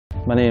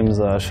My name's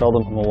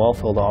Sheldon. I'm a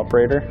wellfield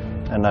operator,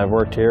 and I've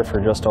worked here for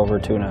just over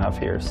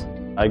 2.5 years.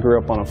 I grew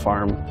up on a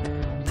farm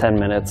 10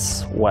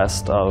 minutes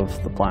west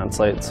of the plant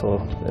site, so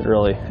it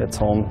really hits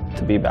home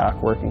to be back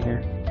working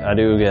here. I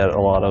do get a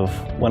lot of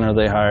when are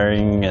they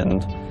hiring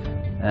and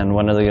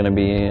when are they going to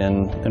be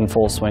in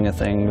full swing of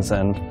things,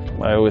 and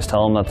I always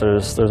tell them that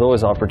there's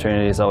always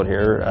opportunities out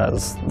here,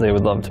 as they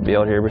would love to be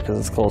out here because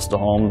it's close to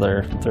home.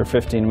 They're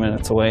 15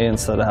 minutes away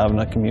instead of having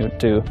to commute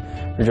to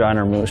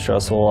Regina or Moose Jaw,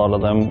 so a lot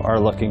of them are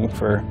looking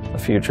for a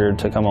future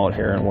to come out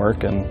here and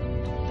work and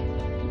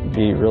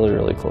be really,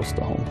 really close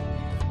to home.